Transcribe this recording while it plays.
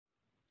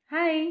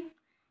Hi,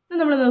 ഇന്ന്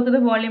നമ്മൾ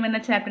നോക്കുന്നത് വോളിയം എന്ന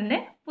ചാപ്റ്ററിൻ്റെ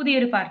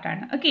പുതിയൊരു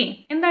പാർട്ടാണ്. ഓക്കെ,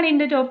 എന്താണ്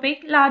ഇതിൻ്റെ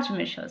topic? Large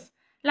measures.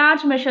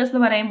 Large measures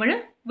എന്ന് പറയുമ്പോൾ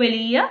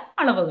വലിയ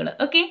അളവുകൾ.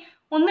 ഓക്കെ,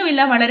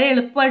 ഒന്നുമില്ല, വളരെ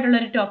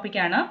എളുപ്പമായിട്ടുള്ളൊരു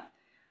ടോപ്പിക്കാണ്.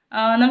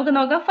 നമുക്ക്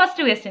നോക്കാം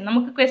ഫസ്റ്റ് ക്വസ്റ്റ്യൻ.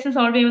 നമുക്ക് ക്വസ്റ്റ്യൻ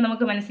സോൾവ് ചെയ്യുമ്പോൾ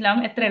നമുക്ക്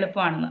മനസ്സിലാവും എത്ര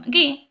എളുപ്പമാണെന്ന്.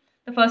 Okay,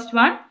 the first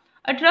one,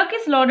 A truck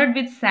is loaded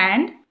with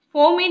sand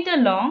 4 meter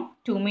long,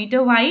 2 meter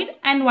wide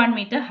and 1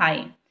 meter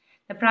high.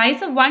 The price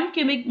of 1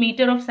 cubic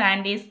meter of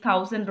sand is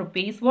 1000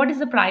 rupees. What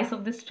is the price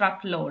of this truck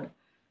load?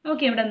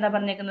 Okay, ഇവിടെ എന്താ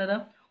പറഞ്ഞേക്കുന്നത്?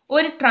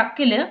 ഒരു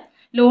ട്രക്കിൽ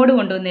load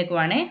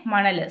കൊണ്ടുവന്നേക്കുവാണേ,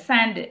 മണൽ,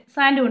 sand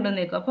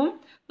കൊണ്ടുവന്നേക്കും. അപ്പം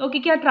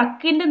നോക്കിക്കുക,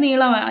 ട്രക്കിൻ്റെ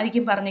നീളം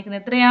ആയിരിക്കും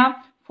പറഞ്ഞേക്കുന്നത്. എത്രയാ?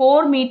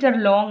 4 meter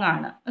ലോങ്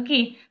ആണ്. ഓക്കെ,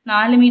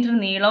 4 meter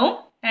നീളവും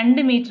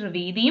 2 meter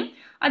വീതിയും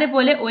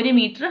അതേപോലെ 1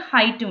 meter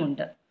ഹൈറ്റും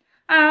ഉണ്ട്.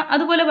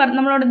 അതുപോലെ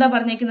നമ്മളോട് എന്താ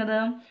പറഞ്ഞേക്കുന്നത്?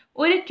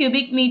 ഒരു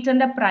ക്യൂബിക്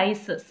മീറ്ററിൻ്റെ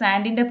പ്രൈസ്,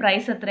 സാൻഡിൻ്റെ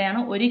പ്രൈസ് എത്രയാണ്?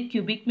 ഒരു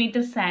ക്യൂബിക്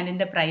മീറ്റർ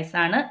സാൻഡിൻ്റെ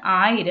പ്രൈസാണ്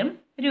 1000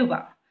 രൂപ.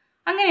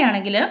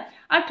 അങ്ങനെയാണെങ്കിൽ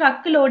ആ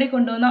ട്രക്ക് ലോഡിൽ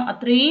കൊണ്ടുവന്ന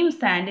അത്രയും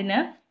സാൻഡിന്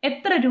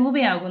എത്ര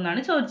രൂപയാകും എന്നാണ്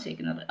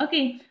ചോദിച്ചിരിക്കുന്നത്. ഓക്കെ,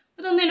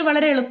 ഇതൊന്നും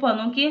വളരെ എളുപ്പമാണ്.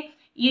 നോക്കി,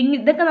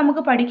 ഇതൊക്കെ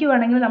നമുക്ക്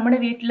പഠിക്കുവാണെങ്കിൽ നമ്മുടെ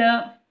വീട്ടിൽ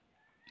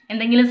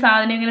എന്തെങ്കിലും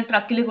സാധനങ്ങൾ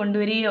ട്രക്കിൽ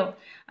കൊണ്ടുവരികയോ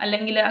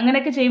അല്ലെങ്കിൽ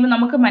അങ്ങനെയൊക്കെ ചെയ്യുമ്പോൾ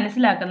നമുക്ക്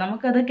മനസ്സിലാക്കാം,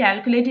 നമുക്കത്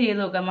കാൽക്കുലേറ്റ്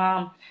ചെയ്ത് നോക്കാം.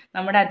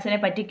 നമ്മുടെ അച്ഛനെ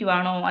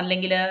പറ്റിക്കുവാണോ,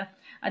 അല്ലെങ്കിൽ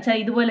അച്ഛാ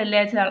ഇതുപോലല്ലേ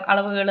അച്ഛാ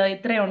അളവുകൾ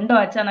ഇത്രയുണ്ടോ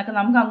അച്ഛാ എന്നൊക്കെ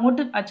നമുക്ക്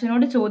അങ്ങോട്ട്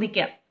അച്ഛനോട്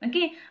ചോദിക്കാം.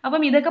 ഓക്കെ,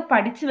 അപ്പം ഇതൊക്കെ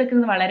പഠിച്ചു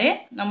വെക്കുന്നത് വളരെ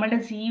നമ്മളുടെ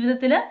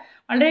ജീവിതത്തിൽ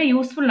വളരെ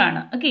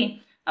യൂസ്ഫുള്ളാണ്. ഓക്കെ,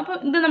 അപ്പോൾ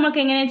ഇത് നമുക്ക്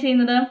എങ്ങനെയാണ്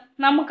ചെയ്യുന്നത്?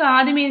 നമുക്ക്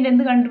ആദ്യമേ ഇതിൻ്റെ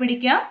എന്ത്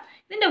കണ്ടുപിടിക്കാം?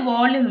 ഇതിൻ്റെ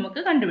വോള്യം നമുക്ക്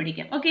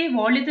കണ്ടുപിടിക്കാം. ഓക്കെ,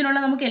 വോള്യത്തിനുള്ള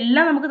നമുക്ക്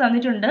എല്ലാം നമുക്ക്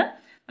തന്നിട്ടുണ്ട്.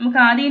 നമുക്ക്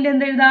ആദ്യം ഇതിൻ്റെ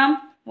എന്ത് എഴുതാം?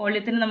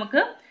 വോള്യത്തിന്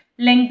നമുക്ക്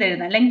ലെങ്ത്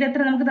എഴുതാം. ലെങ്ത്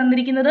എത്ര നമുക്ക്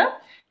തന്നിരിക്കുന്നത്?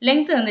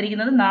 ലെങ്ത്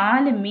തന്നിരിക്കുന്നത്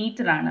 4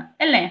 meter ആണ്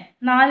അല്ലേ?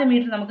 4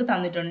 meter നമുക്ക്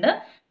തന്നിട്ടുണ്ട്.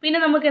 പിന്നെ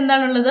നമുക്ക്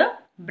എന്താണുള്ളത്?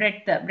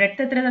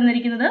 ബ്രെഡ്ത്ത് എത്ര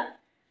തന്നിരിക്കുന്നത്?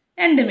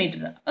 2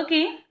 meter.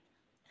 ഓക്കെ,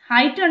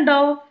 ഹൈറ്റ് ഉണ്ടോ?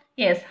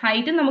 യെസ്,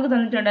 ഹൈറ്റും നമുക്ക്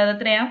തന്നിട്ടുണ്ട്. അത്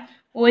എത്രയാ?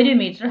 1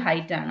 meter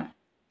ഹൈറ്റ് ആണ്.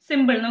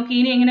 സിമ്പിൾ. നോക്കി,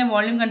 ഇനി എങ്ങനെ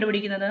വോള്യൂം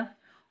കണ്ടുപിടിക്കുന്നത്?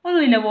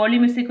 ഒന്നുമില്ല,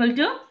 volume is equal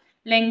to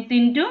length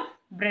into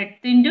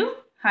breadth into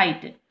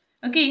height.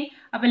 Okay,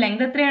 അപ്പോൾ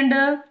ലെങ്ത്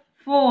എത്രയുണ്ട്?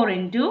 4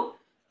 into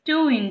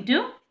 2 into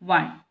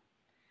 1.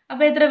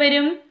 അപ്പോൾ എത്ര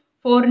വരും?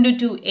 4 into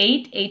 2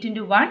 8, 8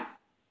 into 1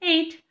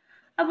 8.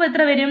 അപ്പോൾ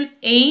എത്ര വരും?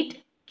 8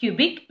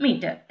 cubic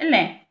meter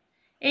അല്ലേ?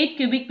 8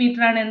 cubic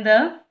meter ആണ് എന്ത്?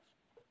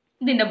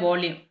 ഇതിൻ്റെ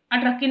വോള്യൂം,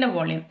 ആ ട്രക്കിൻ്റെ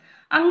വോള്യൂം.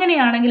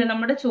 അങ്ങനെയാണെങ്കിൽ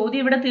നമ്മുടെ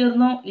ചോദ്യം ഇവിടെ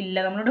തീർന്നോ? ഇല്ല,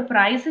 നമ്മളോട്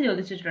പ്രൈസ്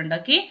ചോദിച്ചിട്ടുണ്ട്.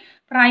 ഓക്കെ,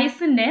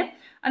 പ്രൈസിൻ്റെ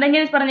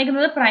അതെങ്ങനെ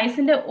പറഞ്ഞിരിക്കുന്നത്?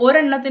 പ്രൈസിൻ്റെ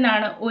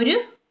ഒരെണ്ണത്തിനാണ്, ഒരു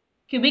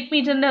ക്യൂബിക്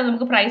മീറ്ററിൻ്റെ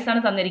നമുക്ക് പ്രൈസാണ്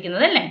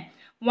തന്നിരിക്കുന്നത് അല്ലേ?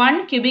 1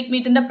 cubic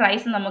meterൻ്റെ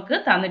പ്രൈസ് നമുക്ക്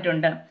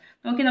തന്നിട്ടുണ്ട്.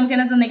 നോക്കി, നമുക്ക്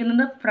എന്നാ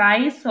തന്നിരിക്കുന്നത്?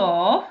 Price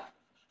of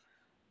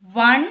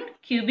 1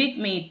 cubic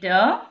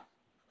meter.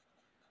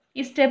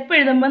 ഈ സ്റ്റെപ്പ്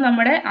എഴുതുമ്പോൾ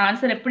നമ്മുടെ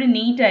ആൻസർ എപ്പോഴും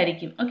നീറ്റ്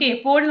ആയിരിക്കും. ഓക്കെ,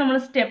 എപ്പോഴും നമ്മൾ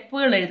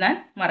സ്റ്റെപ്പുകൾ എഴുതാൻ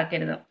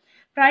മറക്കരുത്.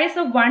 Price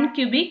of 1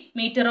 cubic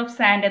meter of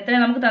sand എത്ര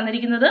നമുക്ക്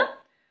തന്നിരിക്കുന്നത്?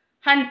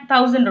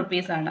 1000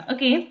 rupees ആണ്.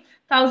 ഓക്കെ,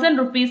 1000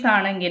 rupees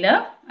ആണെങ്കിൽ,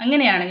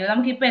 അങ്ങനെയാണെങ്കിൽ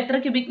നമുക്കിപ്പോൾ എത്ര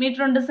ക്യൂബിക്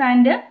മീറ്റർ ഉണ്ട്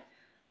സാൻഡ്?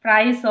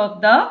 പ്രൈസ് ഓഫ്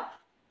ദ,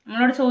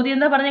 നമ്മളോട് ചോദ്യം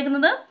എന്താ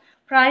പറഞ്ഞേക്കുന്നത്?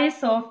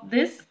 Price of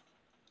this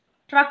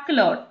truck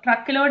load.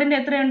 Truck ലോഡിൻ്റെ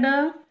എത്രയുണ്ട്?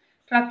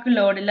 ട്രക്ക്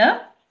ലോഡിൽ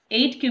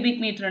 8 cubic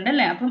meter ഉണ്ട്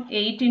അല്ലേ? അപ്പം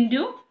 8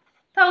 into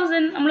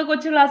 1000. നമ്മൾ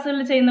കൊച്ചു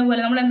ക്ലാസ്സുകളിൽ ചെയ്യുന്ന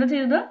പോലെ നമ്മൾ എന്താ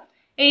ചെയ്തത്?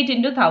 8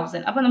 into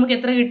 1000. അപ്പം നമുക്ക്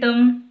എത്ര കിട്ടും?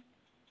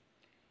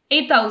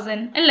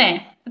 8000 അല്ലേ?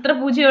 എത്ര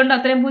പൂജ്യം ഉണ്ട്?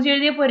 അത്രയും പൂജ്യം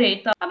എഴുതിയ പോരെ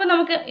 8000. അപ്പം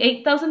നമുക്ക്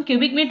 8000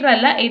 cubic meter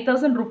അല്ല,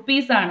 8000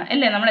 rupees ആണ്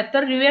അല്ലേ? നമ്മൾ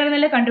എത്ര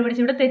രൂപയാണെന്നല്ലേ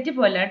കണ്ടുപിടിച്ച്, ഇവിടെ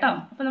തെറ്റിപ്പോല്ല കേട്ടോ.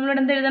 അപ്പം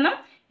നമ്മളിവിടെ എന്ത് എഴുതണം?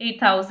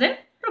 8000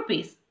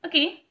 rupees.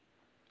 ഓക്കെ,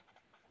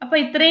 അപ്പോൾ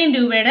ഇത്രയും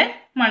രൂപയുടെ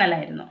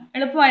മണലായിരുന്നു.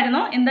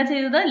 എളുപ്പമായിരുന്നോ? എന്താ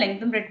ചെയ്തത്?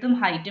 ലെങ്ത്തും ബ്രെഡ്ത്തും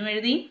ഹൈറ്റും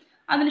എഴുതി,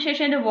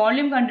 അതിനുശേഷം അതിൻ്റെ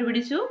വോള്യൂം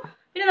കണ്ടുപിടിച്ചു.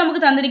 പിന്നെ നമുക്ക്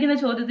തന്നിരിക്കുന്ന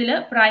ചോദ്യത്തിൽ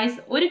പ്രൈസ്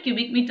ഒരു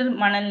ക്യൂബിക് മീറ്റർ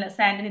മണലിന്,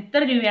 സാൻഡിന് ഇത്ര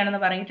രൂപയാണെന്ന്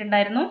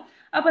പറഞ്ഞിട്ടുണ്ടായിരുന്നു.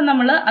 അപ്പം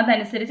നമ്മൾ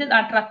അതനുസരിച്ച് ആ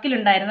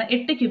ട്രക്കിലുണ്ടായിരുന്ന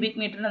 8 cubic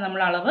meterന്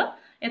നമ്മൾ അളവ്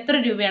എത്ര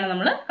രൂപയാണ്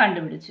നമ്മൾ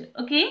കണ്ടുപിടിച്ചു.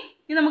 ഓക്കെ,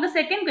 ഇനി നമുക്ക്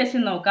സെക്കൻഡ്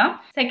ക്വസ്റ്റ്യൻ നോക്കാം.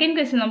 സെക്കൻഡ്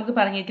ക്വസ്റ്റ്യൻ നമുക്ക്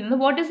പറഞ്ഞിരിക്കുന്നത്,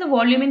 what is the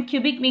volume in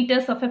cubic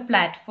metres of A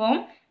platform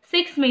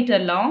 6 meter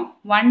long,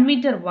 1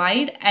 meter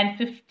wide and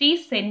 50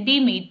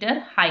 centimeter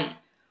high.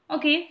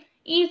 Okay,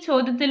 ഈ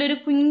ചോദ്യത്തിൽ ഒരു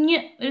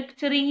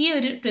ചെറിയ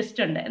ഒരു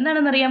ട്വിസ്റ്റ് ഉണ്ട്.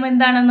 എന്താണെന്ന് അറിയാമോ?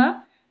 എന്താണെന്ന്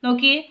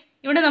നോക്കിയേ,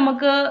 ഇവിടെ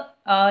നമുക്ക്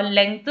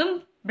ലെങ്ത്തും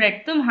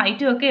ബ്രെഡ്ത്തും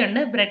ഹൈറ്റും ഒക്കെ ഉണ്ട്.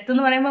 ബ്രെഡ്ത്ത്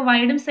എന്ന് പറയുമ്പോൾ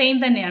വൈഡും സെയിം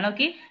തന്നെയാണ്.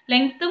 ഓക്കെ,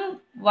 ലെങ്ത്തും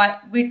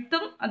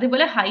വിഡ്ത്തും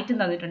അതേപോലെ ഹൈറ്റും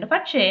തന്നിട്ടുണ്ട്.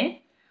 പക്ഷേ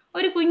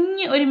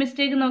ഒരു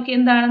മിസ്റ്റേക്ക് നോക്കി,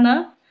 എന്താണെന്ന്?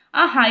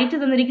 ആ ഹൈറ്റ്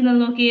തന്നിരിക്കുന്നത്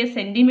നോക്കിയേ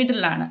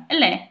സെൻറ്റിമീറ്ററിലാണ്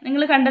അല്ലേ?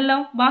 നിങ്ങൾ കണ്ടല്ലോ.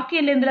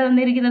 ബാക്കിയല്ലേ എന്തിലാണ്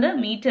തന്നിരിക്കുന്നത്?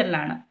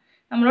 മീറ്ററിലാണ്.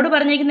 നമ്മളോട്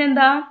പറഞ്ഞിരിക്കുന്നത്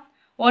എന്താ?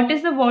 What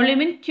is the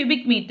volume in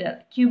cubic metre?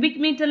 Cubic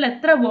മീറ്ററിൽ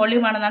എത്ര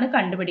വോള്യൂം ആണെന്നാണ്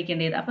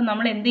കണ്ടുപിടിക്കേണ്ടത്. അപ്പം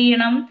നമ്മൾ എന്ത്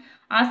ചെയ്യണം?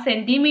 ആ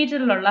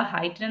സെൻറ്റിമീറ്ററിലുള്ള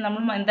ഹൈറ്റിനെ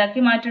നമ്മൾ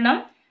എന്താക്കി മാറ്റണം?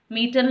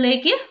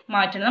 മീറ്ററിലേക്ക്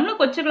മാറ്റണം. നമ്മൾ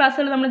കൊച്ചു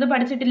ക്ലാസ്സുകൾ നമ്മളിത്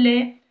പഠിച്ചിട്ടില്ലേ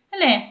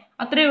അല്ലേ?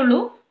 അത്രയേ ഉള്ളൂ,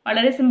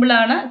 വളരെ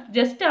സിമ്പിളാണ്.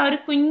 ജസ്റ്റ് ആ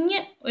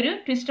ഒരു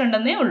ട്വിസ്റ്റ്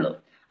ഉണ്ടെന്നേ ഉള്ളൂ.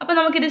 അപ്പം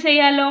നമുക്കിത്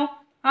ചെയ്യാമല്ലോ.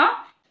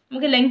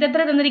 നമുക്ക് ലെങ്ത്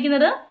എത്ര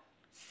തന്നിരിക്കുന്നത്?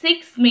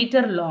 6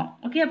 meter ലോങ്.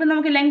 ഓക്കെ, അപ്പം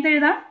നമുക്ക് ലെങ്ത്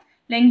എഴുതാം.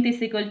 Length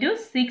is equal to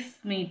 6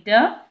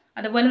 meter.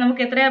 അതുപോലെ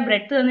നമുക്ക് എത്രയാണ്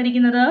ബ്രെഡ്ത്ത്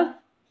തന്നിരിക്കുന്നത്?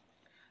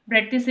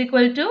 Breadth is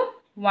equal to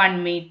 1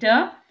 meter.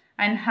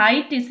 And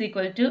height is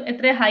equal to,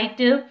 എത്ര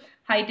height?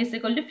 Height is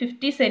equal to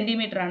 50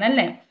 centimetre ആണ്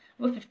അല്ലേ.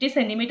 അപ്പോൾ 50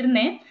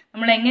 സെൻറ്റിമീറ്ററിനെ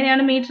നമ്മൾ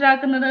എങ്ങനെയാണ് മീറ്റർ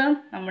ആക്കുന്നത്?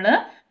 നമ്മൾ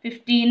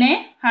 50നെ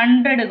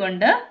 100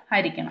 കൊണ്ട്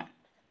ഹരിക്കണം.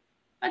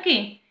 ഓക്കെ,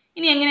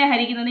 ഇനി എങ്ങനെയാണ്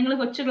ഹരിക്കുന്നത്? നിങ്ങൾ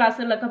കൊച്ചു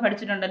ക്ലാസ്സുകളിലൊക്കെ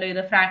പഠിച്ചിട്ടുണ്ടല്ലോ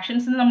ഇത്,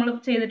 ഫ്രാക്ഷൻസ് നമ്മൾ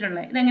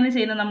ചെയ്തിട്ടുള്ളത്. ഇതെങ്ങനെ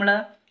ചെയ്യുന്നത്?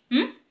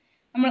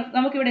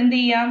 നമുക്കിവിടെ എന്ത്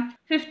ചെയ്യാം?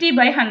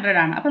 50/100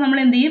 ആണ്. അപ്പോൾ നമ്മൾ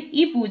എന്ത് ചെയ്യും?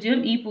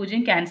 ഈ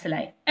പൂജ്യം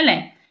ക്യാൻസലായി അല്ലേ.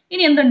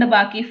 ഇനി എന്തുണ്ട്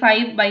ബാക്കി?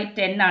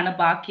 5/10 ആണ്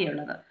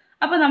ബാക്കിയുള്ളത്.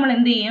 അപ്പോൾ നമ്മൾ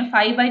എന്ത് ചെയ്യും?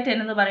 5/10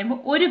 എന്ന് പറയുമ്പോൾ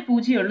ഒരു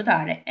പൂജ്യമുള്ളൂ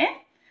താഴെ.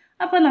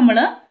 അപ്പോൾ നമ്മൾ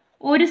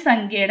ഒരു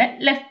സംഖ്യയുടെ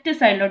ലെഫ്റ്റ്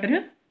സൈഡിലോട്ടൊരു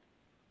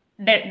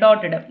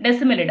ഡോട്ട് ഇടും,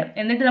 ഡെസിമൽ ഇടും.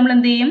 എന്നിട്ട് നമ്മൾ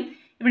എന്ത് ചെയ്യും?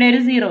 ഇവിടെ ഒരു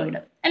 0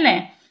 ഇടും അല്ലേ.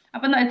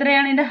 അപ്പം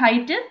എത്രയാണ് ഇതിൻ്റെ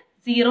ഹൈറ്റ്?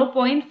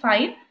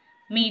 0.5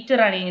 മീറ്റർ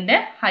ആണ് ഇതിൻ്റെ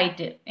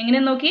ഹൈറ്റ്. എങ്ങനെ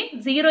നോക്കി?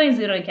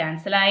 0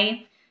 ക്യാൻസലായി.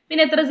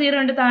 പിന്നെ എത്ര 0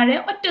 ഉണ്ട് താഴെ?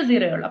 ഒറ്റ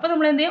 0 ഉള്ളൂ. അപ്പോൾ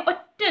നമ്മൾ എന്ത് ചെയ്യും?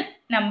 ഒറ്റ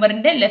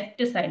നമ്പറിൻ്റെ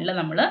ലെഫ്റ്റ് സൈഡിൽ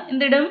നമ്മൾ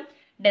എന്തിടും?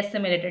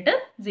 ഡെസിമൽ ഇട്ടിട്ട്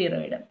 0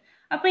 ഇടും.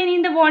 അപ്പോൾ ഇനി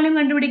ഇതിൻ്റെ വോള്യൂം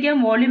കണ്ടുപിടിക്കാം.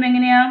 വോള്യൂം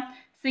എങ്ങനെയാണ്?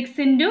 6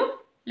 into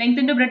length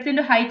into breadth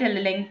into height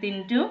അല്ലേ. Length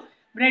into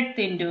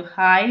breadth into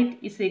height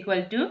is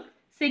equal to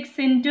 6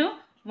 into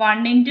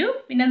 1 into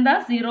പിന്നെന്താ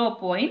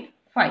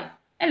 0.5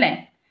 അല്ലേ.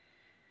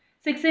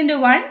 6 ഇൻറ്റു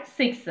 1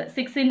 6,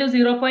 6 ഇൻറ്റു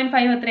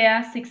 0.5 എത്രയാ?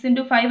 6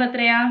 ഇൻറ്റു 5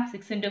 എത്രയാ?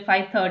 6 ഇൻറ്റു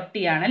 5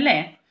 30 ആണ് അല്ലേ.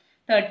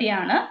 30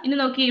 ആണ്. ഇനി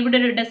നോക്കി, ഇവിടെ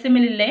ഒരു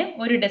ഡെസിമലില്ലേ?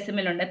 ഒരു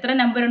ഡെസിമലുണ്ട്. എത്ര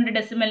നമ്പർ ഉണ്ട്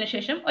ഡെസിമലിന്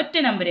ശേഷം? ഒറ്റ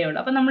നമ്പരേ ഉള്ളൂ.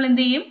 അപ്പോൾ നമ്മൾ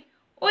എന്ത് ചെയ്യും?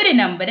 ഒരു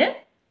നമ്പർ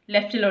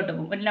ലെഫ്റ്റിലോട്ട്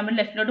പോകും. ഒരു നമ്പർ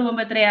ലെഫ്റ്റിലോട്ട്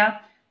പോകുമ്പോൾ എത്രയാ?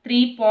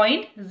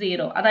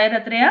 3.0. അതായത്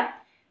എത്രയാ?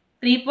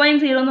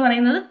 3.0 എന്ന്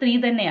പറയുന്നത് 3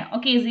 തന്നെയാണ്.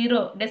 ഓക്കെ, 0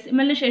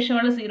 ഡെസിമലിന്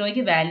ശേഷമുള്ള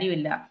 0യ്ക്ക് വാല്യൂ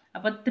ഇല്ല.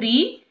 അപ്പോൾ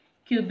 3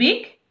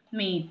 ക്യൂബിക്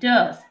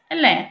മീറ്റേഴ്സ്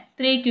അല്ലേ.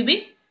 3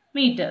 ക്യൂബിക്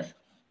മീറ്റേഴ്സ്.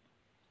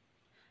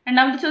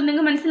 രണ്ടാമത്തെ ചോദ്യം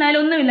നിങ്ങൾക്ക് മനസ്സിലായാലും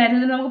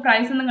ഒന്നുമില്ലായിരുന്നു. ഇതിൽ നമുക്ക്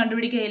പ്രൈസ് ഒന്നും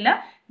കണ്ടുപിടിക്കുകയില്ല.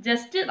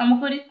 ജസ്റ്റ്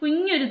നമുക്കൊരു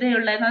കുഞ്ഞൊരു ഇതേ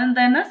ഉള്ളായിരുന്നു.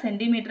 അതെന്താണ്?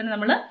 സെൻറ്റിമീറ്ററിന്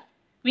നമ്മൾ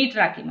മീറ്റർ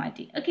ആക്കി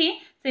മാറ്റി. ഓക്കെ,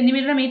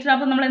 സെൻറ്റിമീറ്റർ മീറ്റർ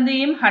ആകുമ്പോൾ നമ്മൾ എന്ത്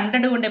ചെയ്യും?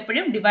 100 കൊണ്ട്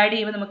എപ്പോഴും ഡിവൈഡ്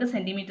ചെയ്യുമ്പോൾ നമുക്ക്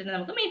സെൻറ്റിമീറ്ററിന്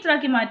നമുക്ക് മീറ്റർ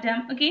ആക്കി മാറ്റാം.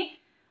 ഓക്കെ,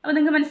 അപ്പോൾ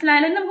നിങ്ങൾക്ക്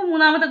മനസ്സിലായാലും നമുക്ക്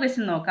മൂന്നാമത്തെ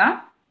ക്വസ്റ്റ്യൻ നോക്കാം.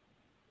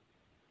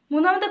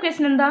 മൂന്നാമത്തെ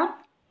ക്വസ്റ്റ്യൻ എന്താ?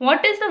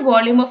 What is the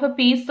volume of A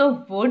piece of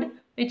wood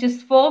which is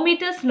 4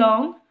 meters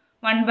long,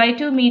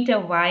 1/2 meter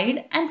wide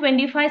and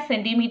 25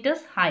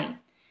 centimeters high?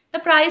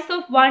 The price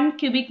of 1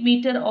 cubic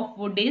meter of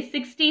wood is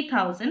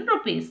 60,000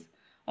 rupees.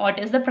 What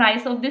is the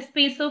price of this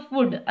piece of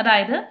wood?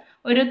 അതായത്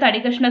ഒരു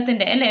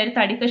തടികഷ്ണത്തിൻ്റെ അല്ലേ, ഒരു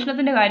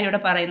തടികഷ്ണത്തിൻ്റെ കാര്യം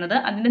ഇവിടെ പറയുന്നത്.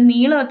 അതിൻ്റെ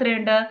നീളം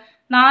എത്രയുണ്ട്?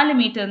 4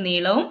 മീറ്റർ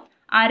നീളവും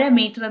 1/2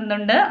 മീറ്റർ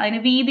എന്തുണ്ട്? അതിന്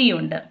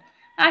വീതിയുണ്ട്.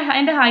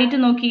 അതിൻ്റെ ഹൈറ്റ്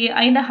നോക്കി,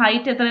 അതിൻ്റെ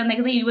ഹൈറ്റ് എത്ര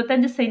തന്നിരിക്കുന്നത്?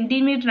 25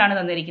 സെൻറ്റിമീറ്റർ ആണ്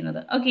തന്നിരിക്കുന്നത്.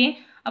 ഓക്കെ,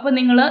 അപ്പോൾ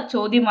നിങ്ങൾ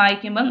ചോദ്യം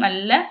വായിക്കുമ്പം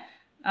നല്ല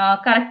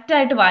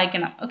കറക്റ്റായിട്ട്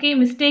വായിക്കണം. ഓക്കെ,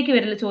 മിസ്റ്റേക്ക്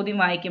വരില്ല ചോദ്യം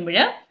വായിക്കുമ്പോൾ.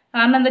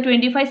 കാരണം എന്താ?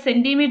 25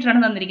 സെൻറ്റിമീറ്റർ ആണ്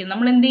തന്നിരിക്കുന്നത്.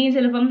 നമ്മൾ എന്ത് ചെയ്യും?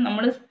 ചിലപ്പം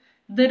നമ്മൾ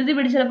ധൃതി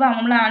പിടിച്ച് ചിലപ്പോൾ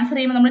നമ്മൾ ആൻസർ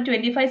ചെയ്യുമ്പോൾ നമ്മൾ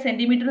 25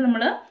 സെൻറ്റിമീറ്റർ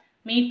നമ്മൾ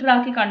മീറ്റർ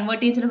ആക്കി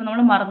കൺവേർട്ട് ചെയ്ത് ചിലപ്പോൾ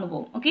നമ്മൾ മറന്നു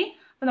പോകും. ഓക്കെ,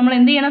 അപ്പോൾ നമ്മൾ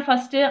എന്ത് ചെയ്യണം?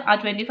 ഫസ്റ്റ് ആ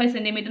 25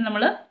 സെൻറ്റിമീറ്റർ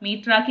നമ്മൾ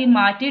മീറ്റർ ആക്കി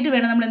മാറ്റിയിട്ട്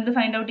വേണം നമ്മൾ എന്ത്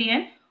ഫൈൻഡ് ഔട്ട്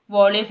ചെയ്യാൻ?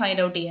 വോളിയം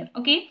ഫൈൻഡ് ഔട്ട് ചെയ്യാൻ.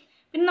 ഓക്കെ,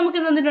 പിന്നെ നമുക്ക്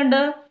തന്നിട്ടുണ്ട്,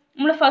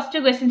 നമ്മൾ ഫസ്റ്റ്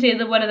ക്വസ്റ്റ്യൻ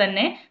ചെയ്തതുപോലെ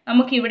തന്നെ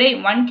നമുക്കിവിടെ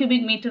 1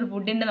 ക്യൂബിക് മീറ്റർ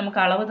വുഡിൻ്റെ നമുക്ക്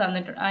അളവ്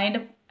തന്നിട്ടുണ്ട്.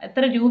 അതിൻ്റെ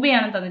എത്ര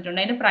രൂപയാണെന്ന് തന്നിട്ടുണ്ട്,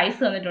 അതിൻ്റെ പ്രൈസ്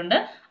തന്നിട്ടുണ്ട്.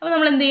 അപ്പോൾ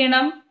നമ്മൾ എന്ത്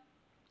ചെയ്യണം?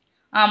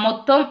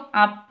 മൊത്തം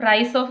ആ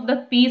price of the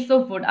peace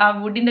of wood, ആ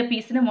വുഡിൻ്റെ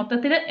പീസിന്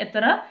മൊത്തത്തിൽ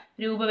എത്ര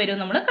രൂപ വരും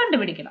നമ്മൾ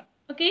കണ്ടുപിടിക്കണം.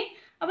 ഓക്കെ,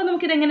 അപ്പോൾ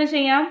നമുക്കിതെങ്ങനെ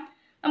ചെയ്യാം?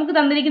 നമുക്ക്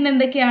തന്നിരിക്കുന്നത്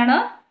എന്തൊക്കെയാണ്?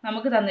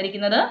 നമുക്ക്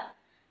തന്നിരിക്കുന്നത്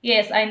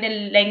യെസ്, അതിൻ്റെ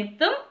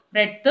ലെങ്ത്തും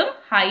ബ്രെഡ്ത്തും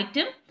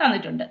ഹൈറ്റും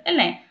തന്നിട്ടുണ്ട്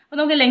അല്ലേ. അപ്പോൾ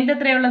നമുക്ക് length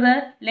എത്രയുള്ളത്?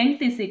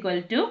 Length is equal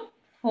to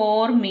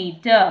 4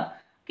 metre.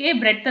 Okay,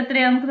 breadth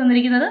എത്രയാണ് നമുക്ക്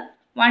തന്നിരിക്കുന്നത്?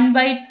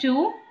 1/2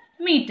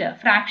 മീറ്റർ.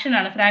 ഫ്രാക്ഷൻ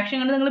ആണ്. ഫ്രാക്ഷൻ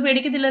കൊണ്ട് നിങ്ങൾ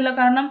പേടിക്കത്തില്ലല്ലോ,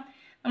 കാരണം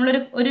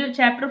നമ്മളൊരു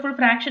ചാപ്റ്റർ ഫുൾ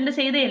ഫ്രാക്ഷൻ്റെ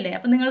ചെയ്തതല്ലേ.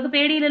 അപ്പം നിങ്ങൾക്ക്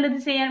പേടിയില്ലല്ലോ, ഇത്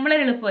ചെയ്യാൻ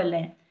വളരെ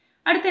എളുപ്പമല്ലേ.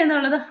 അടുത്ത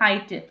എന്താണുള്ളത്?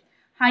 ഹൈറ്റ്.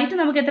 ഹൈറ്റ്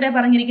നമുക്ക് എത്രയാണ്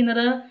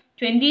പറഞ്ഞിരിക്കുന്നത്?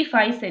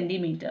 25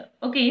 സെൻറ്റിമീറ്റർ.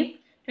 Okay,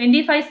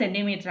 25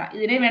 centimetre.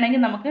 ഇതിനെ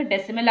വേണമെങ്കിൽ നമുക്ക്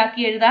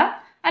ഡെസിമലാക്കി എഴുതാം,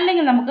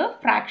 അല്ലെങ്കിൽ നമുക്ക്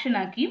ഫ്രാക്ഷൻ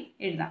ആക്കി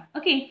എഴുതാം.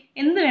 ഓക്കെ,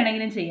 എന്ത്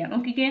വേണമെങ്കിലും ചെയ്യാം.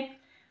 നോക്കിക്കേ,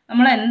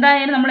 നമ്മൾ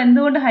എന്തായാലും നമ്മൾ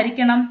എന്തുകൊണ്ട്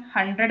ഹരിക്കണം?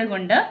 100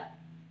 കൊണ്ട്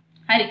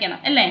ഹരിക്കണം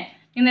അല്ലേ.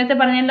 ഞാൻ നേരത്തെ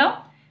പറഞ്ഞല്ലോ,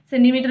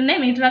 സെൻറ്റിമീറ്ററിനെ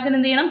മീറ്റർ ആക്കാൻ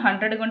എന്ത് ചെയ്യണം?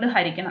 100 കൊണ്ട്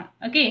ഹരിക്കണം.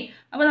 ഓക്കെ,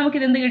 അപ്പോൾ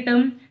നമുക്കിത് എന്ത്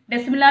കിട്ടും?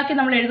 ഡെസിമലാക്കി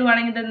നമ്മൾ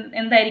എഴുതുവാണെങ്കിൽ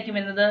എന്തായിരിക്കും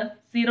വരുന്നത്?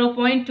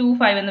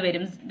 0.25 എന്ന്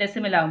വരും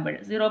ഡെസിമലാകുമ്പോൾ.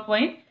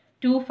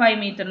 0.25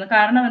 മീറ്റർ എന്ന്.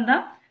 കാരണം എന്താ?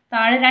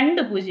 താഴെ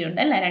 2 പൂജ്യം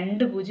ഉണ്ട് അല്ലേ.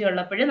 2 പൂജ്യം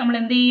ഉള്ളപ്പോൾ നമ്മൾ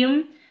എന്ത് ചെയ്യും?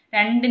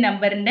 2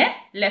 നമ്പറിൻ്റെ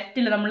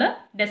ലെഫ്റ്റിൽ നമ്മൾ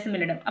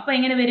ഡെസിമൽ ഇടും. അപ്പോൾ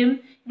എങ്ങനെ വരും?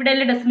 ഇവിടെ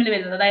അല്ലേ ഡെസിമൽ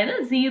വരുന്നത്, അതായത്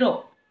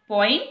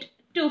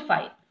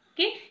 0.25.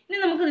 ഓക്കെ, ഇനി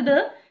നമുക്കിത്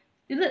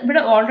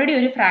ഇവിടെ ഓൾറെഡി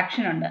ഒരു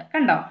ഫ്രാക്ഷൻ ഉണ്ട്,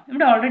 കണ്ടോ?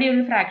 ഇവിടെ ഓൾറെഡി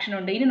ഒരു ഫ്രാക്ഷൻ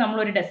ഉണ്ട്. ഇനി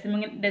നമ്മളൊരു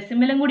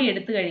ഡെസിമലും കൂടി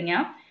എടുത്തു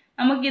കഴിഞ്ഞാൽ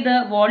നമുക്കിത്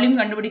വോള്യൂം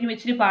കണ്ടുപിടിക്കുമ്പോൾ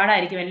ഇച്ചിരി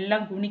പാടായിരിക്കും.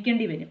 എല്ലാം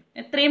ഗുണിക്കേണ്ടി വരും,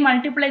 എത്രയും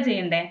മൾട്ടിപ്ലൈ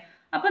ചെയ്യണ്ടേ.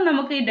 അപ്പം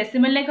നമുക്ക് ഈ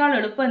ഡെസിമലിനേക്കാൾ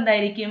എളുപ്പം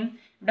എന്തായിരിക്കും?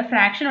 ഇവിടെ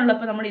ഫ്രാക്ഷൻ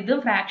ഉള്ളപ്പോൾ നമ്മൾ ഇത്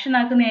ഫ്രാക്ഷൻ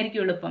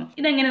ആക്കുന്നതായിരിക്കും എളുപ്പം.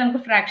 ഇതെങ്ങനെ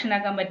നമുക്ക് ഫ്രാക്ഷൻ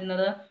ആക്കാൻ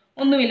പറ്റുന്നത്?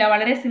 ഒന്നുമില്ല,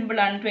 വളരെ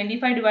സിമ്പിളാണ്.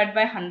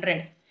 25/100.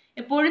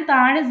 എപ്പോഴും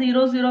താഴെ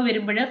 0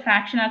 വരുമ്പോൾ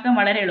ഫ്രാക്ഷൻ ആക്കാൻ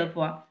വളരെ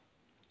എളുപ്പമാണ്.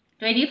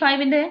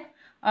 25ൻ്റെ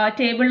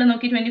ടേബിളിൽ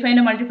നോക്കി,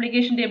 25ൻ്റെ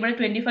മൾട്ടിപ്ലിക്കേഷൻ ടേബിൾ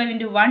 25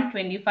 × 1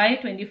 25,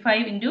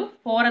 25 ×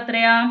 4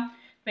 എത്രയാ?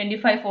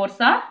 25 4s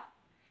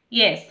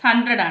യെസ്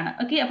 100 ആണ്.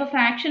 ഓക്കെ, അപ്പോൾ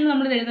ഫ്രാക്ഷൻ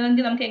നമ്മൾ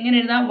എഴുതണമെങ്കിൽ നമുക്ക് എങ്ങനെ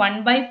എഴുതാം?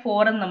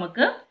 1/4 എന്ന്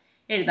നമുക്ക്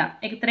എഴുതാം.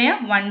 എത്രയാ?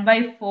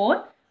 1/4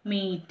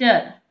 മീറ്റർ.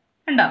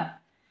 കണ്ടോ?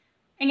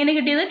 എങ്ങനെ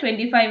കിട്ടിയത്?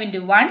 25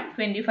 × 1,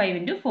 25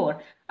 × 4.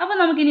 അപ്പോൾ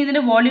നമുക്കിനി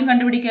ഇതിൻ്റെ volume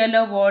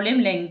കണ്ടുപിടിക്കാമല്ലോ. Volume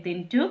length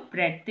into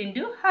breadth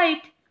into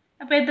height.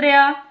 അപ്പോൾ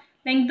എത്രയാ?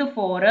 Length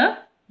 4,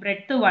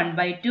 breadth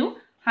 1/2,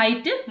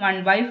 height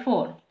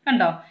 1/4.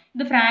 കണ്ടോ?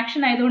 ഇത്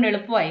ഫ്രാക്ഷൻ ആയതുകൊണ്ട്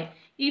എളുപ്പമായി.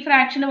 ഈ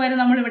ഫ്രാക്ഷന് വരെ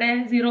നമ്മളിവിടെ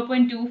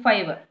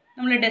 0.25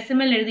 നമ്മൾ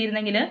ഡെസിമൽ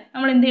എഴുതിയിരുന്നെങ്കിൽ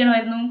നമ്മൾ എന്ത്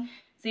ചെയ്യണമായിരുന്നു?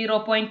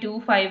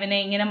 0.25നെ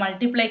ഇങ്ങനെ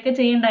മൾട്ടിപ്ലൈ ഒക്കെ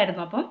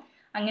ചെയ്യണ്ടായിരുന്നു. അപ്പം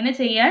അങ്ങനെ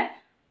ചെയ്യാൻ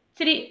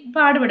ഇച്ചിരി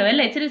പാടുപെടും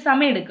അല്ലേ, ഇച്ചിരി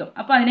സമയം എടുക്കും.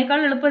 അപ്പോൾ അതിനേക്കാൾ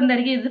എളുപ്പം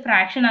എന്തായിരിക്കും ഇത്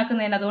ഫ്രാക്ഷൻ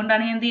ആക്കുന്നതിന്.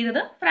 അതുകൊണ്ടാണ് ഞാൻ എന്ത്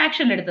ചെയ്തത്?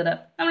 ഫ്രാക്ഷൻ എടുത്തത്.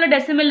 നമ്മൾ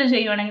ഡെസിമലിൽ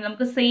ചെയ്യുവാണെങ്കിൽ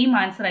നമുക്ക് സെയിം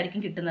ആൻസർ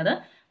ആയിരിക്കും കിട്ടുന്നത്,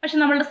 പക്ഷെ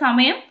നമ്മളുടെ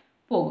സമയം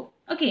പോകും.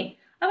 ഓക്കെ,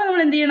 അപ്പോൾ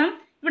നമ്മൾ എന്ത് ചെയ്യണം?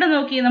 ഇവിടെ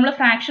നോക്കി നമ്മൾ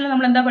ഫ്രാക്ഷനിൽ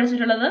നമ്മൾ എന്താ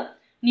പഠിച്ചിട്ടുള്ളത്?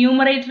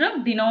 ന്യൂമറേറ്ററും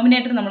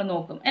ഡിനോമിനേറ്ററും നമ്മൾ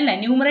നോക്കും അല്ലേ.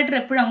 ന്യൂമറേറ്റർ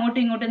എപ്പോഴും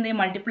അങ്ങോട്ടും ഇങ്ങോട്ടും എന്ത്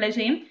ചെയ്യും? മൾട്ടിപ്ലൈ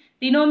ചെയ്യും.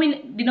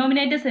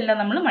 ഡിനോമിനേറ്റേഴ്സ് എല്ലാം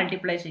നമ്മൾ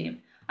മൾട്ടിപ്ലൈ ചെയ്യും.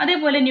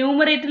 അതേപോലെ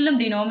ന്യൂമറേറ്ററിലും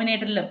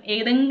ഡിനോമിനേറ്ററിലും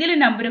ഏതെങ്കിലും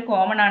നമ്പർ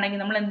കോമൺ ആണെങ്കിൽ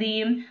നമ്മൾ എന്ത്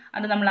ചെയ്യും?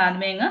 അത് നമ്മൾ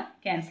ആദ്യമേ അങ്ങ്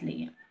ക്യാൻസൽ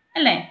ചെയ്യും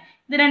അല്ലേ.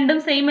 ഇത് രണ്ടും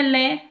സെയിം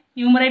അല്ലേ?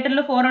 ന്യൂമറേറ്ററിൽ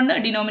 4 ഉണ്ട്,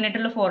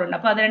 ഡിനോമിനേറ്ററിൽ 4 ഉണ്ട്.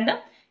 അപ്പോൾ അത് രണ്ടും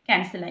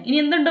ക്യാൻസൽ ആയി. ഇനി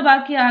എന്തുണ്ട്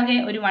ബാക്കി? ആകെ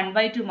ഒരു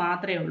 1/2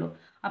 മാത്രമേ ഉള്ളൂ.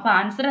 അപ്പോൾ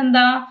ആൻസർ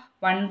എന്താ?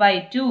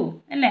 1/2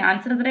 അല്ലേ.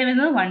 ആൻസർ എത്രയാണ്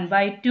വരുന്നത്?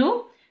 1/2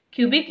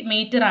 ക്യൂബിക്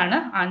മീറ്റർ ആണ്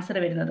ആൻസർ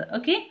വരുന്നത്.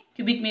 ഓക്കെ,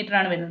 ക്യൂബിക് മീറ്റർ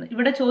ആണ് വരുന്നത്.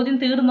 ഇവിടെ ചോദ്യം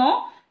തീർന്നോ?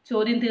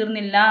 ചോദ്യം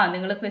തീർന്നില്ല.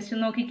 നിങ്ങൾ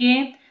ക്വസ്റ്റ്യൻ നോക്കിക്കേ.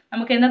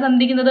 നമുക്ക് എന്താ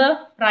തന്നിരിക്കുന്നത്?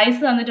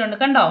 പ്രൈസ് തന്നിട്ടുണ്ട്.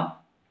 കണ്ടോ?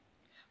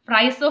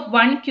 Price of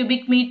 1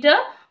 cubic metre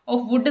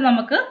of wood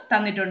നമുക്ക്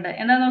തന്നിട്ടുണ്ട്.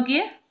 എന്താ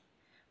നോക്കിയേ?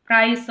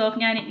 പ്രൈസ് ഓഫ്,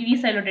 ഞാൻ ഈ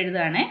സൈഡിലോട്ട്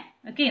എഴുതുകയാണേ.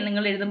 ഓക്കെ,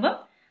 നിങ്ങൾ എഴുതുമ്പോൾ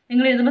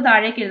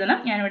താഴേക്ക് എഴുതണം.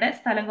 ഞാനിവിടെ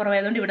സ്ഥലം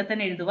കുറവായതുകൊണ്ട് ഇവിടെ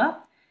തന്നെ എഴുതുക.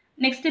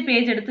 നെക്സ്റ്റ്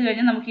പേജ് എടുത്തു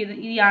കഴിഞ്ഞാൽ നമുക്ക്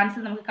ഈ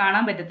ആൻസർ നമുക്ക്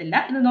കാണാൻ പറ്റത്തില്ല.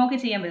 ഇത് നോക്കി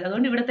ചെയ്യാൻ പറ്റും.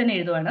 അതുകൊണ്ട് ഇവിടെ തന്നെ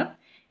എഴുതുവാണ്.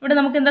 ഇവിടെ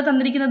നമുക്ക് എന്താ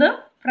തന്നിരിക്കുന്നത്?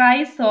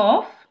 Price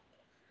of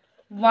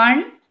 1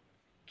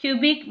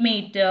 cubic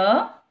metre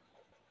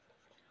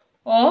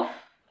of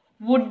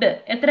wood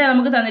എത്രയാണ്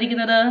നമുക്ക്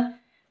തന്നിരിക്കുന്നത്?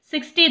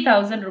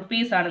 60,000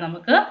 റുപ്പീസ് ആണ്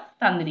നമുക്ക്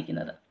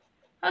തന്നിരിക്കുന്നത്.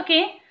 ഓക്കെ,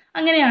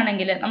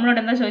 അങ്ങനെയാണെങ്കിൽ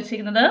നമ്മളോട് എന്താ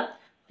ചോദിച്ചിരിക്കുന്നത്?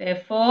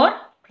 Therefore,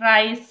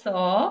 price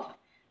of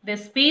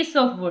this piece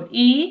of wood,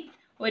 ഈ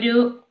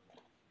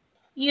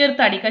ഒരു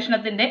തടി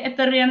കഷ്ണത്തിൻ്റെ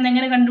എത്ര രൂപയാണെന്ന്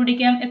എങ്ങനെ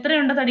കണ്ടുപിടിക്കാം?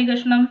 എത്രയുണ്ട് തടി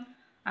കഷ്ണം?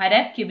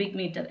 1/2 ക്യൂബിക്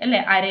മീറ്റർ അല്ലേ,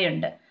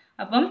 അരയുണ്ട്.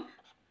 അപ്പം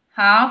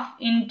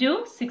 1/2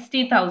 ×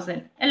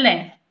 60,000 അല്ലേ.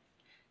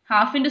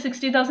 1/2 ×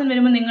 60,000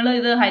 വരുമ്പോൾ നിങ്ങൾ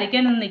ഇത്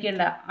ഹരിക്കാനൊന്നും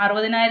നിൽക്കേണ്ട.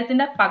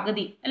 60,000ൻ്റെ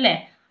പകുതി അല്ലേ.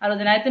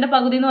 60,000ൻ്റെ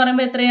പകുതി എന്ന്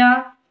പറയുമ്പോൾ എത്രയാ?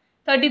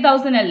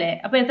 30,000 അല്ലേ.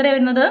 അപ്പോൾ എത്രയാണ്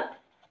വരുന്നത്?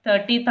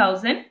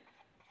 30,000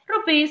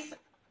 റുപ്പീസ്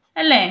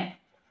അല്ലേ.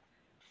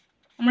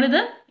 നമ്മളിത്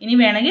ഇനി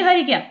വേണമെങ്കിൽ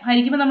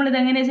ഹരിക്കുമ്പോൾ നമ്മളിത്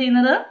എങ്ങനെയാണ്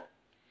ചെയ്യുന്നത്?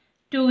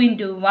 2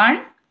 × 1,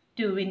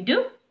 2 ×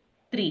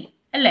 3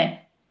 അല്ലേ.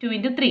 2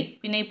 × 3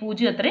 പിന്നെ ഈ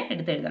 0 എത്രയും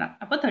എടുത്തെഴുതണം.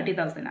 അപ്പോൾ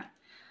 30,000 ആണ്.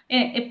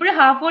 എപ്പോഴും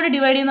ഹാഫോട്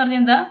ഡിവൈഡ് ചെയ്യുന്ന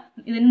പറഞ്ഞാൽ എന്താ?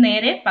 ഇതിന്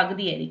നേരെ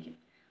പകുതിയായിരിക്കും.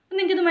 അപ്പം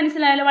നിങ്ങൾക്കിത്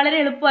മനസ്സിലായാലോ? വളരെ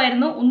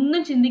എളുപ്പമായിരുന്നു.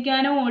 ഒന്നും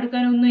ചിന്തിക്കാനോ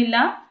എടുക്കാനോ ഒന്നുമില്ല.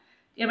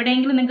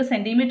 എവിടെയെങ്കിലും നിങ്ങൾക്ക്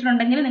സെൻറ്റിമീറ്റർ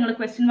ഉണ്ടെങ്കിൽ നിങ്ങൾ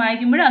ക്വസ്റ്റ്യൻ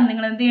വായിക്കുമ്പോൾ അത്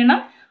നിങ്ങൾ എന്ത് ചെയ്യണം?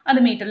 അത്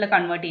മീറ്ററിൽ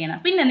കൺവേർട്ട് ചെയ്യണം.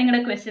 പിന്നെ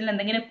നിങ്ങളുടെ ക്വസ്റ്റ്യനിൽ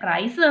എന്തെങ്കിലും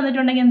പ്രൈസ്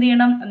തന്നിട്ടുണ്ടെങ്കിൽ എന്ത്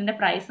ചെയ്യണം? അതിൻ്റെ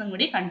പ്രൈസും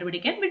കൂടി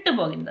കണ്ടുപിടിക്കാൻ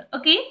വിട്ടുപോകരുത്.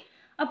 ഓക്കെ,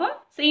 അപ്പം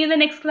see you in the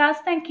next class.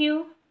 Thank you.